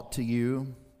thought to you.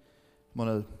 I'm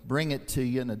going to bring it to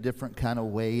you in a different kind of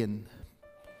way and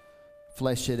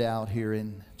flesh it out here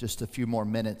in just a few more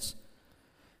minutes.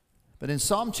 But in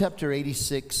Psalm chapter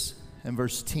 86 and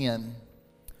verse 10,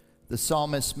 the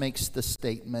psalmist makes the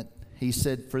statement. He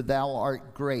said, "For thou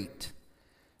art great,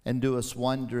 and doest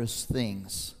wondrous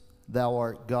things. Thou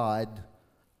art God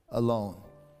alone.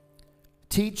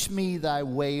 Teach me thy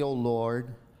way, O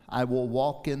Lord. I will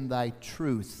walk in thy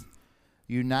truth.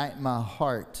 Unite my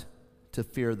heart to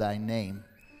fear thy name."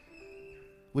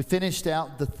 We finished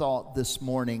out the thought this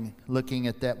morning looking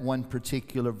at that one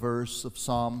particular verse of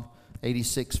Psalm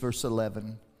 86 verse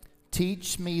 11.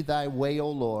 Teach me thy way, O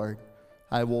Lord.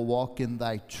 I will walk in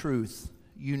thy truth.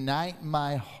 Unite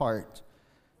my heart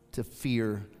to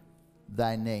fear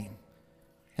thy name.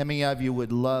 How many of you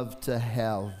would love to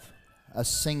have a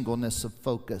singleness of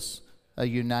focus, a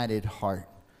united heart?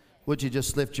 Would you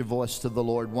just lift your voice to the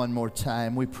Lord one more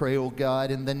time? We pray, oh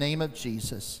God, in the name of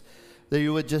Jesus, that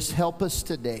you would just help us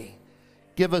today.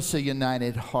 Give us a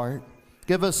united heart.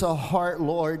 Give us a heart,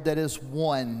 Lord, that is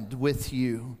one with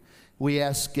you. We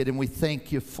ask it and we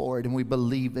thank you for it and we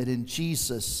believe it in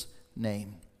Jesus'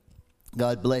 name.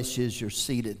 God bless you as you're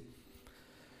seated.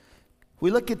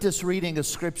 We look at this reading of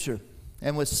Scripture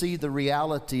and we see the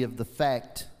reality of the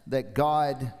fact that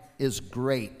God is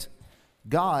great.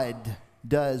 God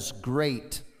does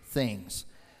great things.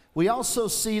 We also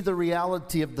see the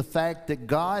reality of the fact that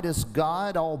God is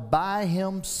God all by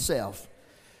himself.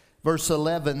 Verse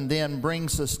 11 then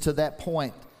brings us to that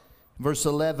point. Verse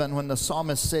 11, when the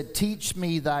psalmist said, "Teach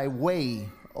me thy way,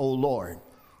 O Lord."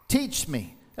 Teach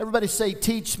me. Everybody say,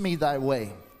 "Teach me thy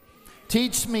way."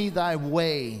 Teach me thy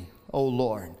way, O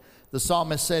Lord. The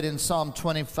psalmist said in Psalm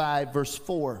 25, verse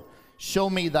 4, "Show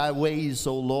me thy ways,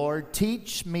 O Lord.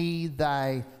 Teach me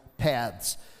thy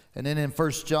paths." And then in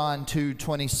 1 John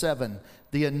 2:27,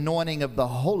 the anointing of the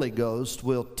Holy Ghost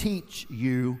will teach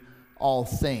you all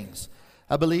things.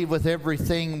 I believe with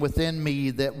everything within me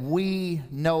that we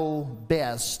know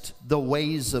best the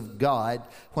ways of God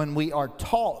when we are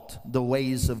taught the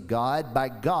ways of God by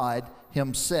God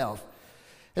himself.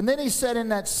 And then he said in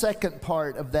that second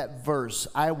part of that verse,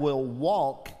 "I will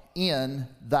walk in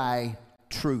thy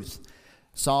truth."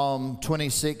 Psalm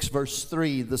 26 verse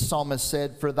 3, the psalmist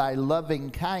said, "For thy loving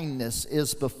kindness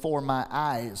is before my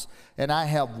eyes, and I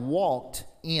have walked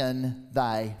in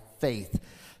thy faith."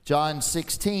 John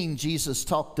 16, Jesus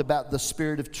talked about the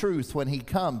Spirit of truth when he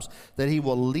comes, that he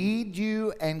will lead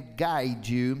you and guide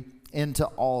you into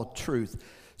all truth.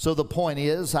 So the point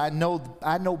is, I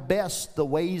know best the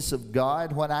ways of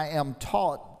God when I am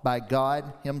taught by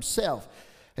God himself.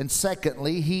 And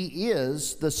secondly, he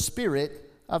is the Spirit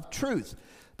of truth.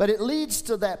 But it leads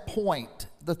to that point,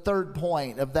 the third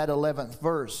point of that 11th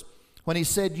verse, when he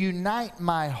said, "Unite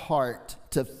my heart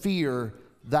to fear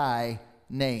thy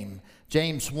name."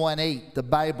 James 1:8, the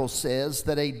Bible says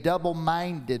that a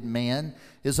double-minded man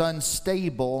is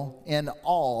unstable in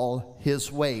all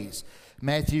his ways.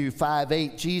 Matthew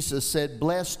 5:8, Jesus said,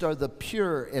 "Blessed are the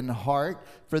pure in heart,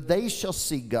 for they shall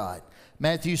see God."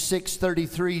 Matthew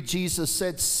 6:33, Jesus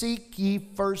said, "Seek ye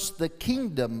first the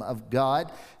kingdom of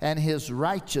God and his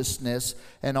righteousness,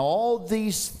 and all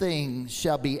these things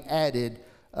shall be added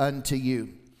unto you."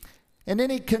 And then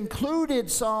he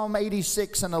concluded Psalm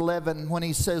 86 and 11 when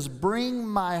he says, "Bring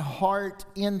my heart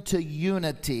into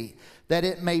unity, that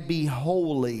it may be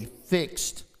wholly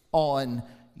fixed on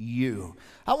you."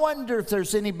 I wonder if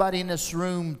there's anybody in this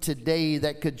room today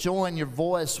that could join your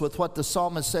voice with what the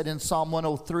psalmist said in Psalm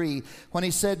 103 when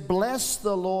he said, "Bless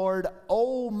the Lord,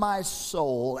 O my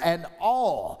soul, and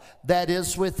all that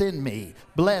is within me.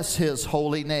 Bless his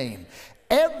holy name."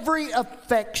 Every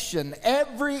affection,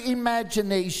 every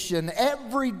imagination,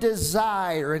 every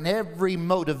desire, and every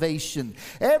motivation,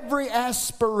 every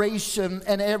aspiration,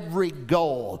 and every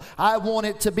goal, I want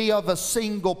it to be of a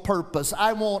single purpose.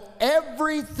 I want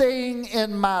everything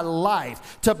in my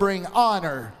life to bring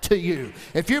honor to you.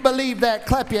 If you believe that,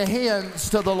 clap your hands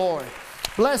to the Lord.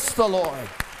 Bless the Lord,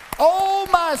 oh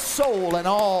my soul, and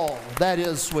all that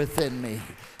is within me.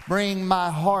 Bring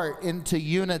my heart into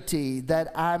unity,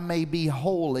 that I may be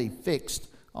wholly fixed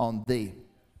on thee.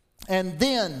 And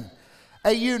then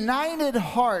a united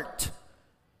heart,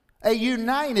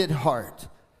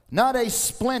 not a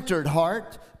splintered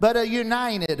heart, but a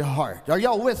united heart. Are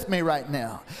y'all with me right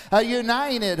now? A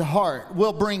united heart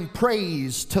will bring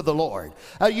praise to the Lord.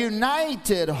 A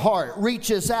united heart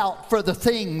reaches out for the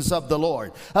things of the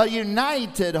Lord. A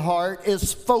united heart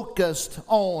is focused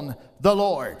on the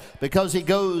Lord. Because he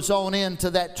goes on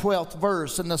into that 12th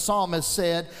verse, and the psalmist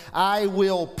said, I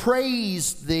will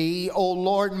praise thee, O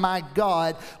Lord my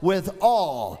God, with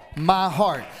all my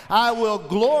heart. I will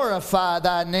glorify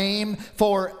thy name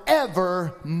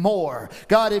forevermore.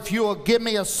 God, if you'll give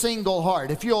me a single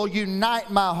heart, if you'll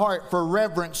unite my heart for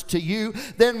reverence to you,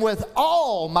 then with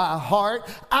all my heart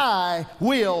I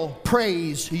will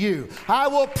praise you. I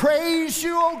will praise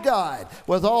you, O God,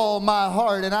 with all my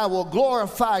heart, and I will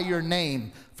glorify your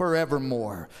name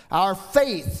forevermore. Our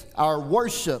faith, our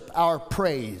worship, our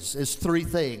praise is three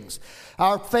things.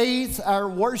 Our faith, our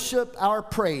worship, our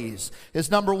praise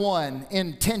is number one,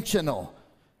 intentional.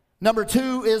 Number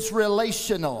two is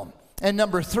relational. And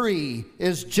number three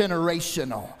is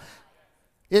generational.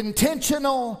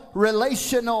 Intentional,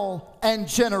 relational, and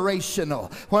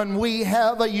generational. When we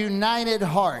have a united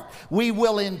heart, we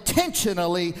will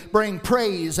intentionally bring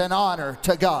praise and honor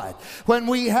to God. When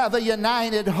we have a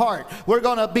united heart, we're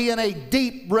going to be in a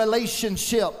deep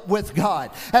relationship with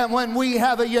God. And when we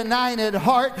have a united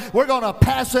heart, we're going to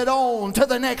pass it on to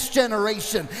the next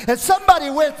generation. Is somebody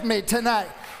with me tonight?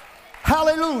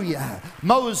 Hallelujah.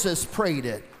 Moses prayed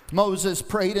it. Moses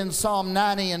prayed in Psalm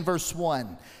 90 and verse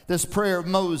 1. This prayer of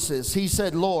Moses, he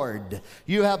said, Lord,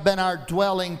 you have been our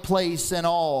dwelling place in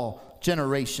all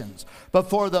generations.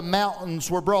 Before the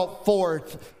mountains were brought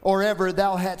forth, or ever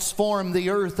thou hadst formed the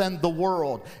earth and the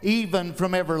world, even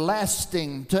from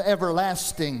everlasting to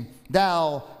everlasting,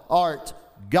 thou art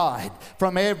God.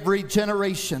 From every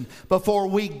generation, before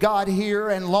we got here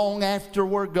and long after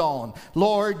we're gone,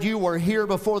 Lord, you were here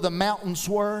before the mountains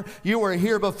were. You were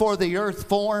here before the earth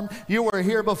formed. You were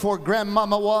here before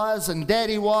grandmama was and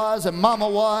daddy was and mama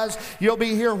was. You'll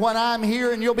be here when I'm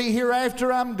here, and you'll be here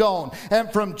after I'm gone. And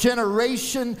from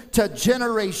generation to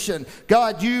generation,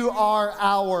 God, you are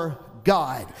our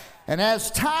God. And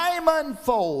as time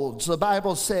unfolds, the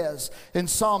Bible says in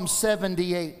Psalm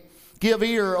 78, give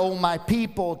ear, O my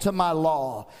people, to my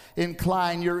law.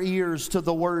 Incline your ears to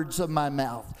the words of my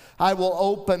mouth. I will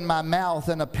open my mouth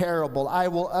in a parable. I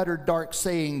will utter dark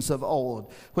sayings of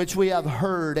old, which we have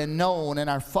heard and known,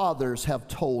 and our fathers have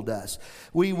told us.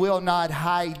 We will not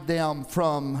hide them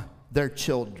from their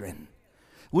children.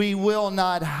 We will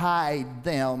not hide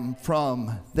them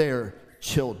from their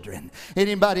children.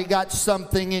 Anybody got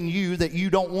something in you that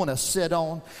you don't want to sit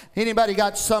on? Anybody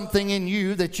got something in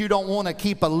you that you don't want to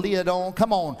keep a lid on?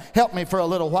 Come on, help me for a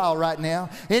little while right now.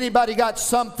 Anybody got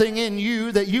something in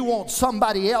you that you want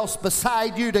somebody else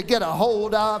beside you to get a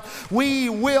hold of? We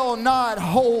will not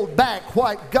hold back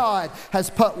what God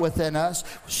has put within us,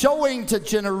 showing to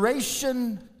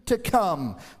generation to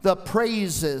come the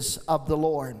praises of the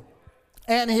Lord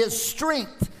and his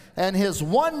strength and his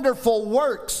wonderful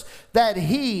works that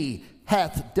he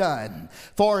hath done.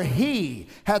 For he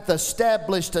hath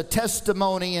established a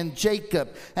testimony in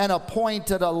Jacob, and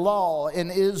appointed a law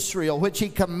in Israel, which he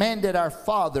commanded our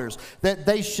fathers, that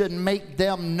they should make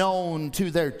them known to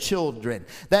their children,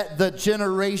 that the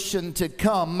generation to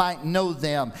come might know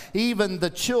them, even the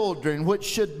children which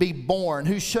should be born,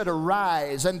 who should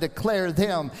arise and declare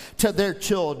them to their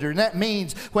children. That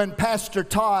means when Pastor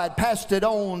Todd passed it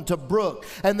on to Brooke,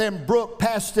 and then Brooke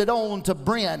passed it on to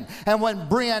Bryn, and when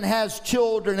Bryn has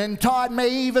children, and Todd may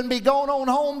even be going on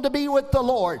home to be with the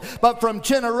Lord, but from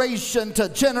generation to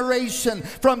generation,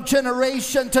 from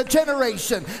generation to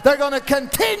generation, they're going to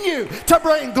continue to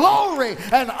bring glory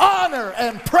and honor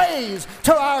and praise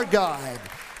to our God,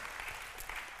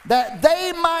 that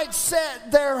they might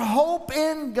set their hope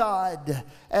in God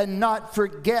and not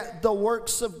forget the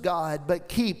works of God, but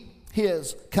keep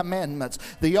his commandments.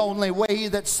 The only way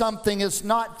that something is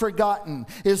not forgotten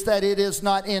is that it is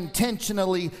not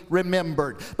intentionally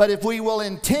remembered. But if we will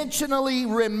intentionally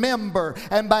remember,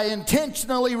 and by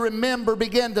intentionally remember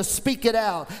begin to speak it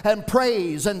out and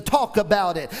praise and talk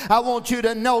about it, I want you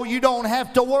to know you don't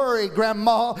have to worry,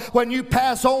 Grandma. When you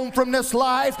pass on from this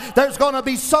life, there's going to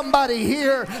be somebody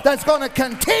here that's going to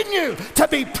continue to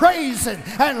be praising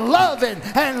and loving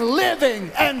and living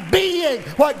and being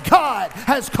what God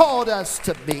has called us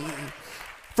to be.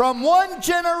 From one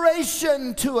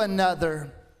generation to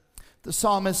another, the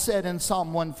psalmist said in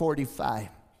Psalm 145,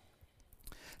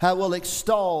 I will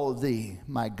extol thee,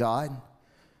 my God,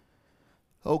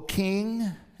 O King,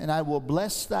 and I will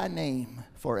bless thy name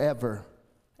forever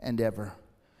and ever.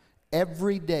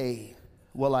 Every day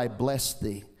will I bless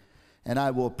thee, and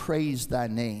I will praise thy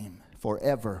name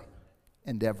forever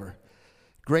and ever.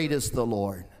 Great is the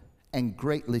Lord, and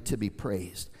greatly to be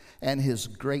praised, and his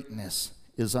greatness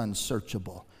is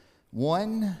unsearchable.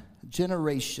 One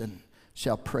generation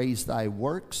shall praise thy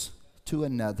works to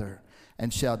another,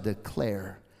 and shall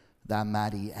declare thy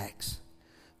mighty acts.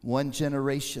 One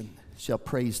generation shall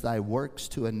praise thy works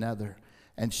to another,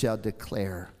 and shall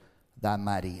declare thy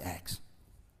mighty acts.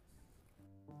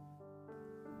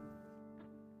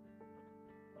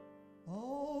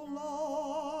 Oh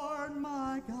Lord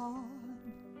my God,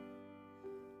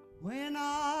 when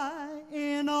I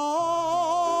in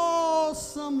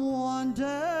awesome wonder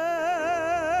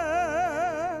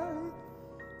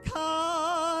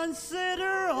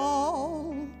consider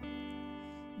all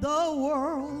the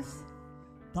worlds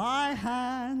thy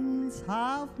hands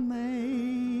have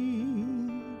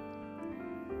made,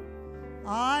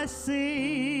 I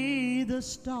see the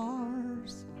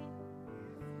stars,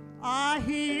 I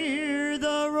hear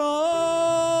the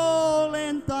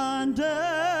rolling thunder,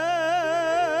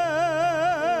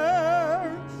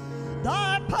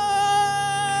 thy power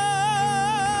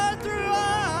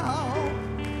throughout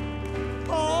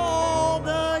all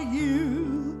the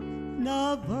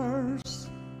universe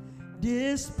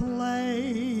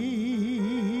displayed.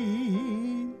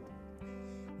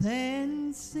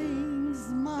 Then sings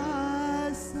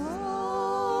my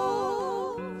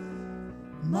soul,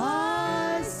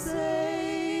 my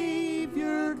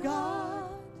Savior God,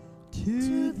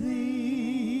 to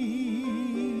thee.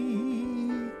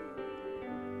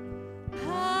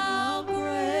 How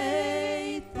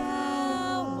great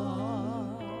thou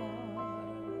art,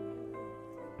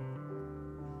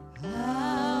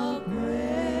 how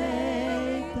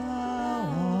great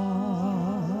thou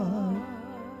art.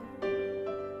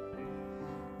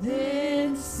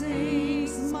 Then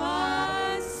sings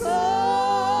my soul,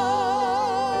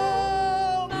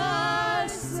 my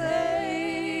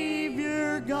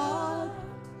Savior God,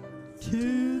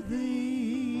 to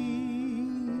thee.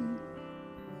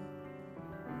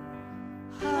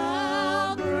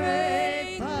 How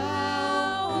great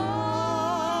thou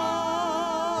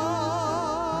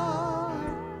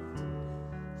art,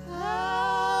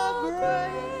 how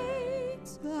great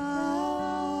thou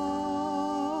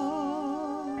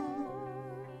art.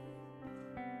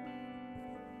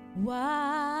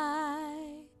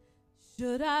 Why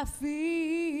should I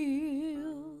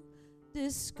feel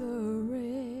discouraged?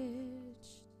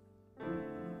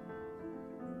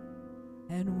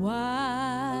 And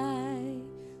why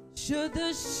should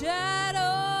the shadows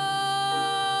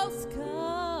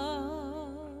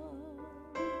come?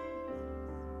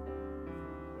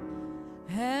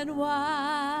 And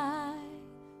why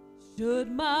should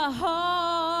my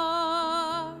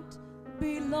heart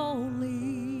be lonely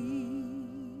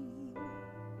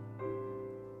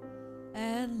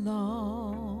and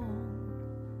long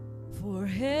for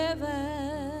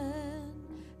heaven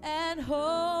and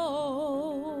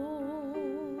home,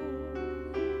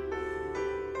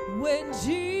 when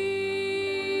Jesus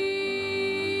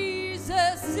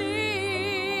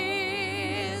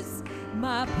is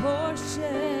my portion?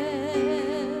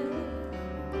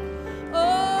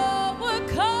 Oh, what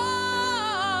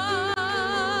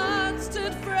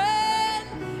constant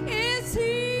friend is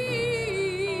he?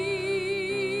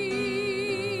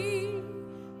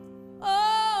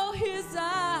 Oh, his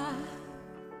eye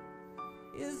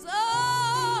is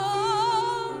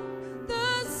on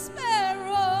the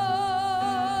sparrow,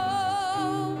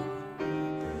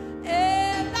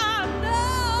 and I know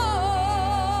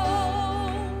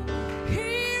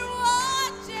he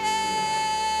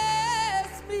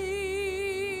watches me.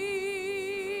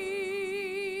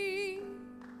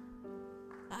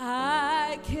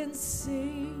 I can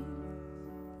sing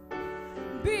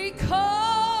because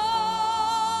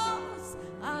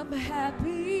I'm happy.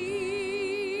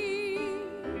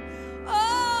 Oh,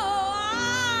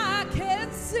 I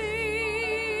can sing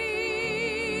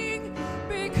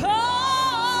because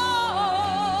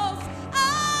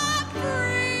I'm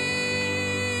free.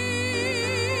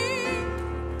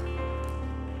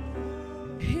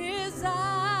 His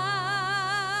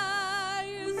eye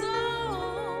is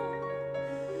on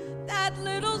that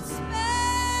little sparrow,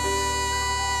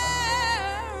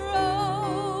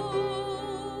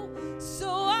 so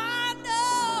I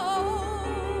know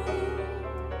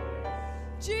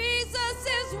Jesus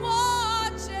is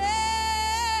watching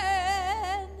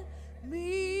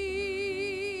me.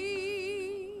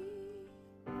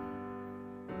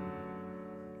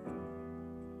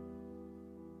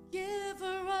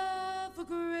 Giver of a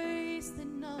grace that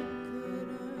none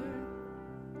could earn,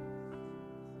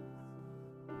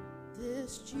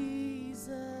 this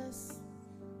Jesus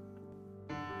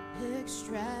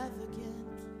extravagant,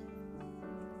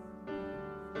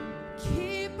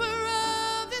 keeper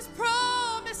of his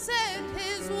promise and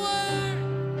his word,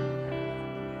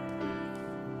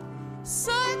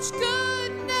 such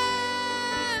goodness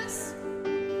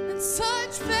and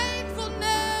such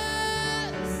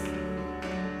faithfulness.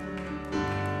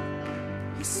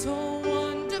 He's so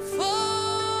wonderful.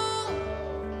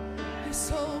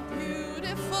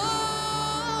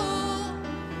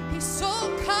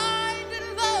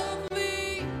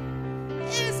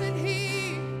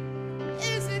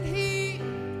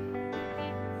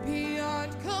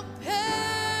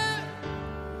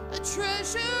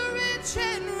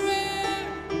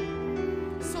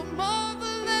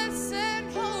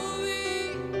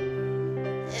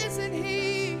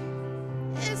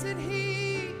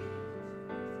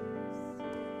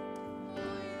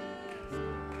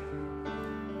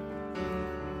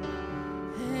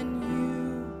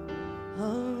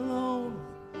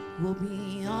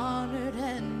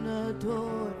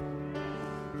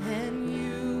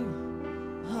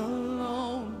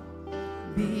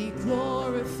 be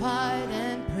glorified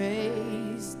and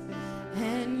praised,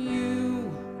 and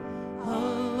you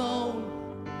alone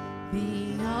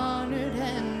be honored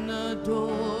and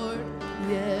adored.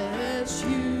 Yes,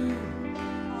 you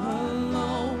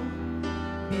alone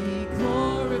be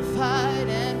glorified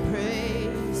and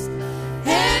praised,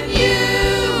 and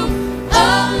you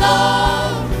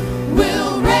alone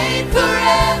will reign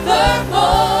forevermore,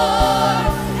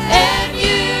 and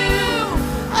you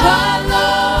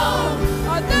alone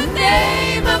are the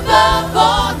name above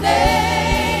all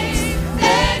names,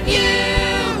 and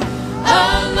you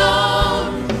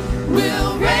alone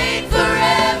will reign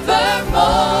forevermore,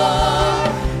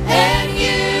 and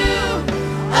you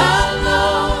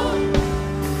alone,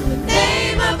 the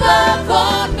name above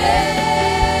all names.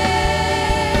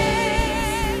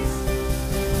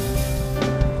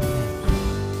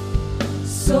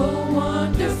 So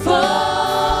wonderful,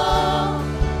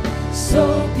 so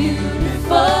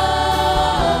beautiful,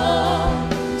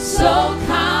 so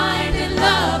kind and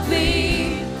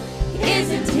lovely,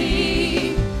 isn't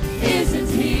he, isn't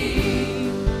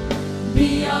he,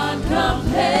 beyond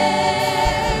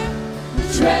compare,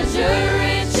 treasure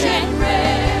rich and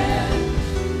rare,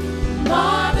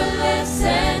 marvelous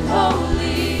and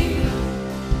holy,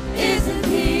 isn't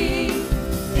he,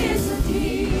 isn't he.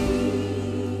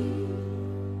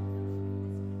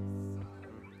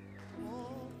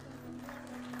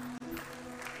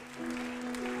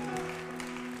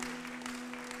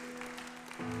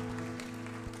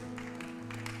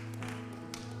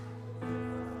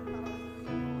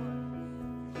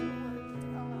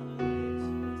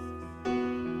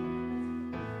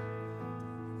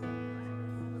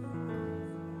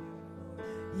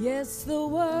 Yes, the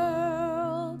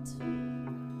world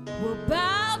will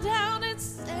bow down and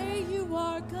say you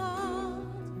are God.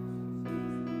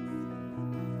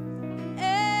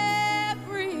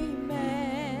 Every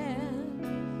man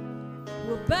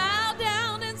will bow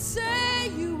down and say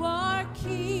you are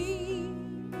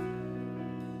King.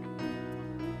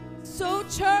 So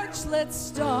church, let's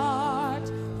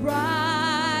start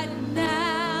right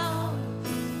now.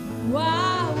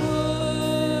 Why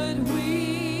would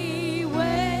we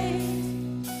wait?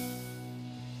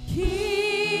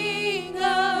 King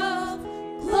of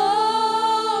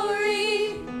glory,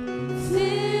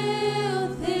 fill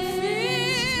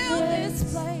this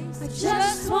place. I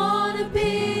just want to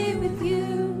be with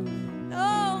you.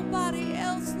 Nobody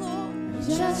else, Lord. I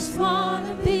just want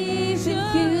to be with you.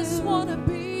 Just want to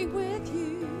be with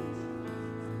you.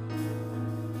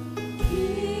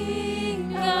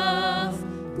 King of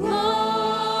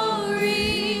glory,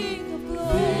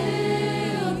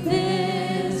 fill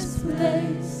this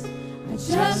place. I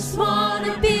just want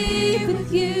to be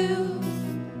with you.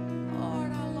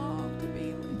 Lord, I long to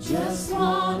be with you. Just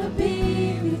want to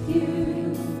be with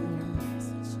you.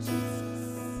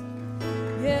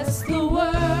 Yes, the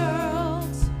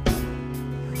world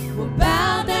will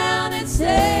bow down and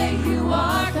say you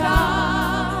are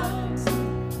God.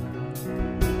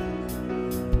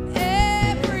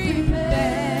 Every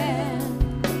man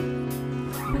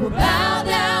will bow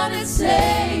down and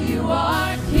say you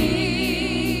are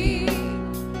King.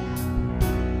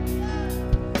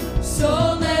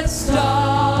 So let's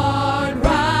start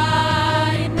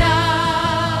right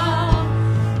now.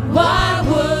 Why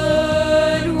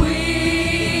would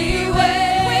we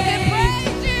wait?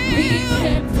 We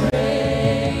can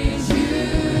praise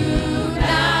you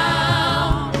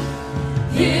now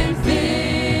in victory.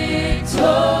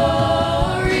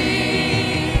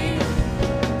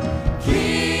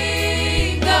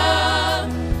 King of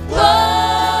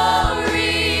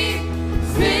glory,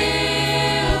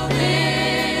 fill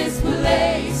this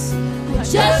place. I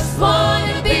just want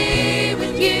to be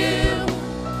with you.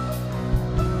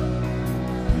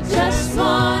 I just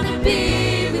want to be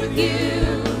with you.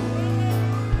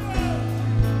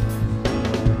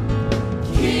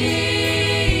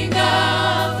 King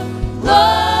of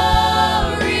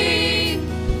glory,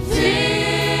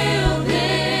 fill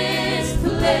this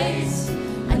place.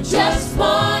 I just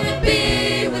want to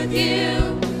be with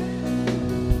you.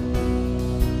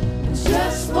 I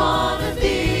just want to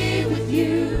be with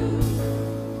you.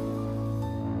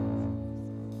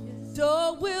 So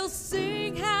we'll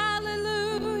sing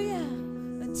hallelujah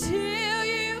until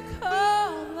you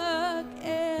come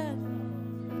again.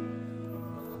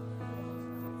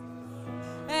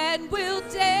 And we'll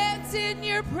dance in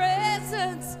your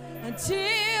presence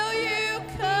until you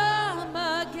come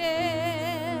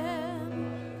again.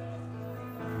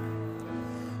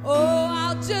 Oh,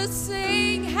 I'll just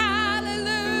sing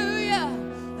hallelujah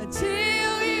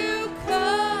until you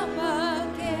come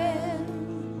again.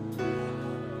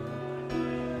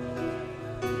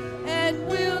 And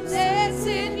we'll dance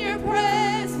in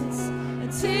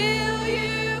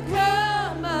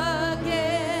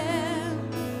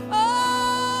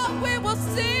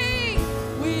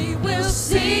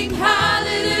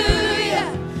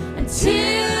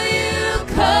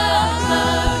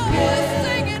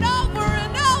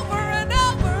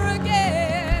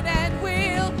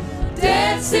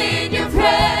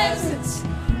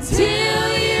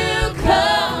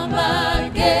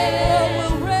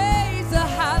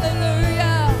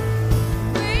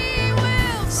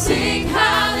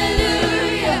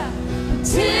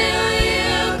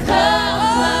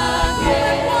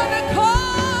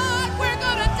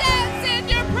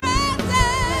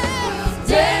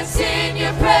dance in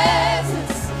your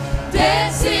presence,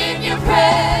 dance in your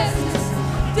presence,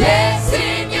 dance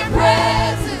in your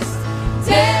presence,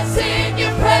 dance in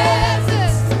your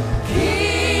presence,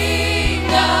 King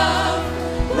of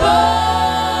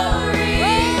glory,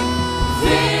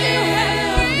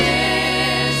 fill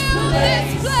this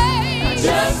place. I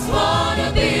just want to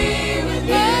be with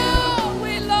you. Oh,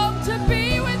 we long to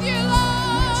be with you, Lord.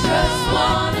 I just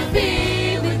want to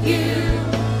be with you.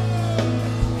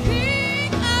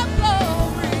 King of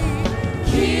glory,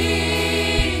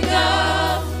 King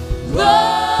of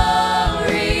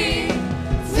glory,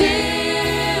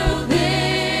 fill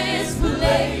this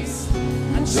place.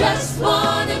 I just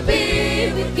want to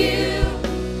be with you.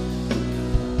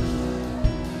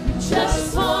 I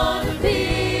just want to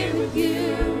be with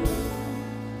you.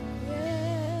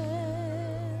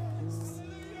 Yes,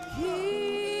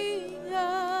 King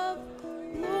of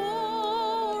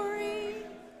glory,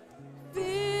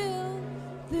 fill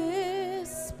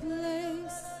this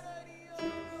place.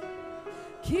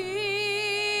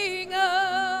 King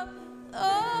of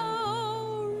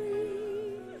glory,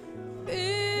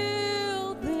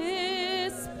 fill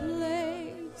this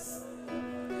place.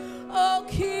 Oh,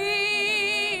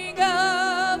 King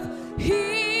of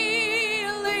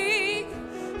healing,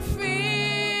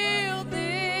 fill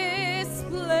this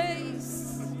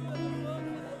place.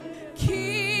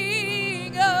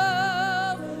 King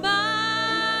of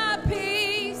my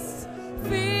peace,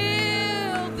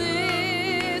 fill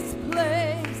this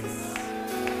place.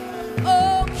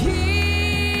 Oh,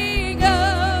 King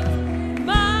of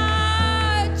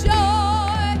my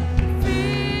joy,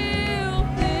 fill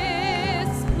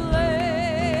this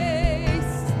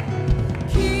place.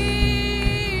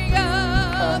 King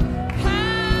of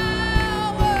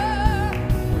power,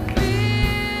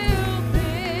 fill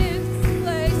this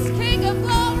place. King of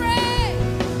glory,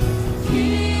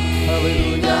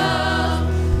 King of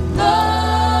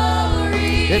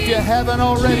glory. If you haven't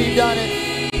already done it,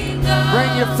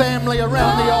 bring your family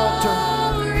around the altar.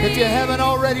 If you haven't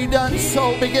already done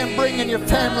so, begin bringing your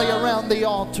family around the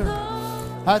altar.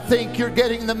 I think you're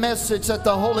getting the message that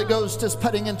the Holy Ghost is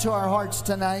putting into our hearts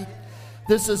tonight.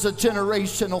 This is a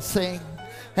generational thing.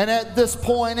 And at this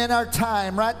point in our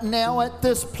time, right now, at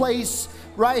this place,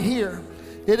 right here,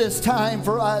 it is time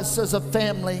for us as a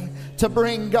family to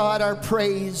bring God our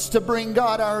praise, to bring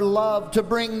God our love, to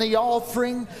bring the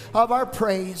offering of our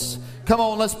praise. Come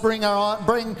on, let's bring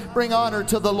honor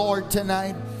to the Lord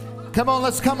tonight. Come on,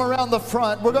 let's come around the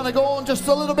front. We're going to go on just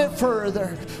a little bit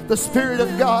further. The Spirit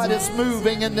of God is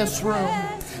moving in this room.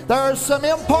 There are some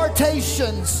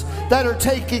impartations that are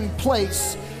taking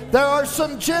place. There are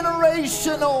some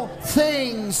generational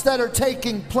things that are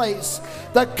taking place.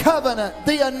 The covenant,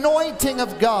 the anointing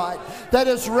of God that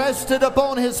has rested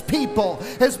upon His people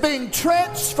is being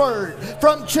transferred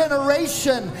from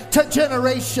generation to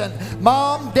generation.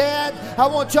 Mom, Dad, I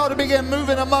want y'all to begin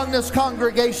moving among this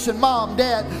congregation. Mom,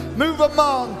 Dad, move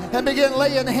among and begin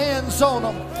laying hands on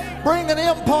them. Bring an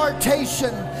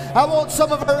impartation. I want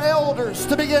some of our elders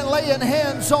to begin laying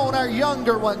hands on our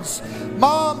younger ones.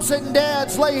 Moms and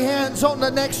dads, lay hands on the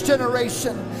next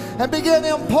generation and begin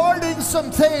imparting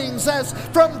some things as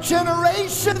from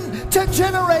generation to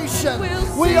generation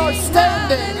we are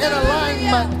standing in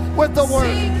alignment with the Word.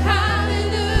 Sing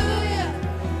hallelujah,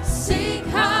 sing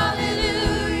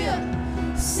hallelujah,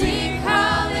 sing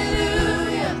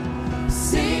hallelujah,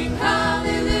 sing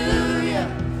hallelujah,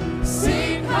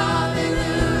 sing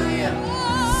hallelujah,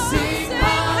 sing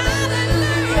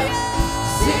hallelujah,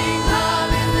 sing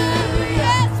hallelujah.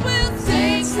 Yes, we'll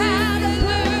sing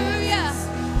hallelujah,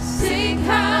 sing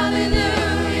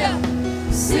hallelujah,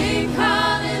 sing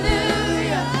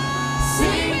hallelujah,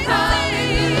 sing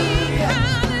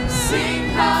hallelujah, sing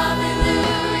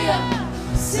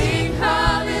hallelujah, sing hallelujah,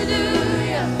 sing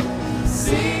hallelujah,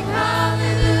 sing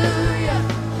hallelujah.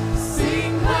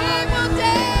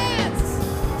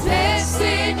 Dance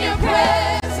in your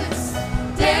presence,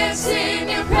 dance in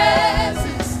your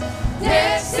presence,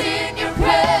 dance in your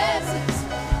presence,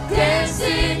 dance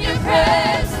in your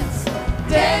presence,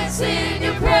 dance in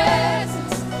your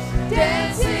presence,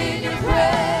 dance in your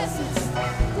presence,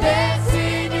 dance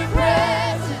in your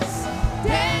presence,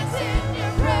 dance in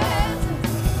your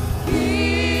presence.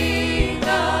 King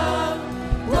of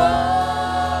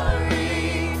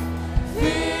glory,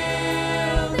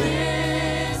 fill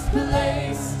this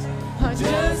place. I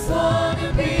just want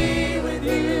to be with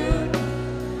you.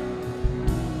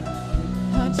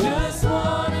 I just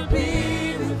want to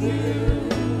be with you.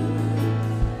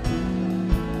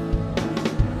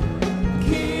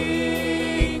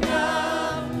 King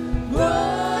of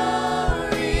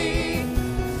glory,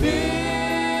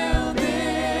 fill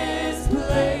this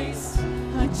place. I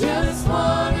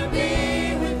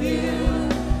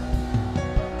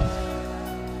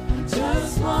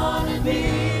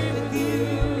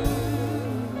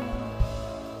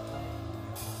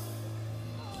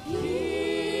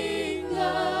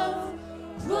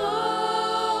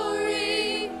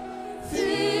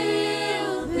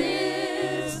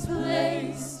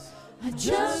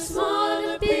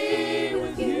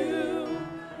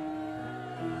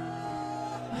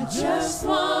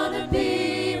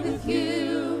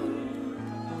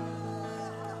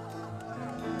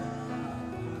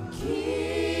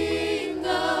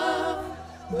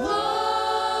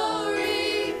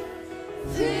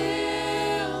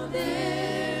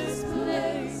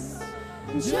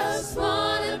just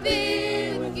wanna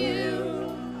be with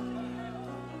you.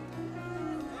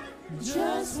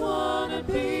 Just wanna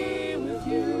be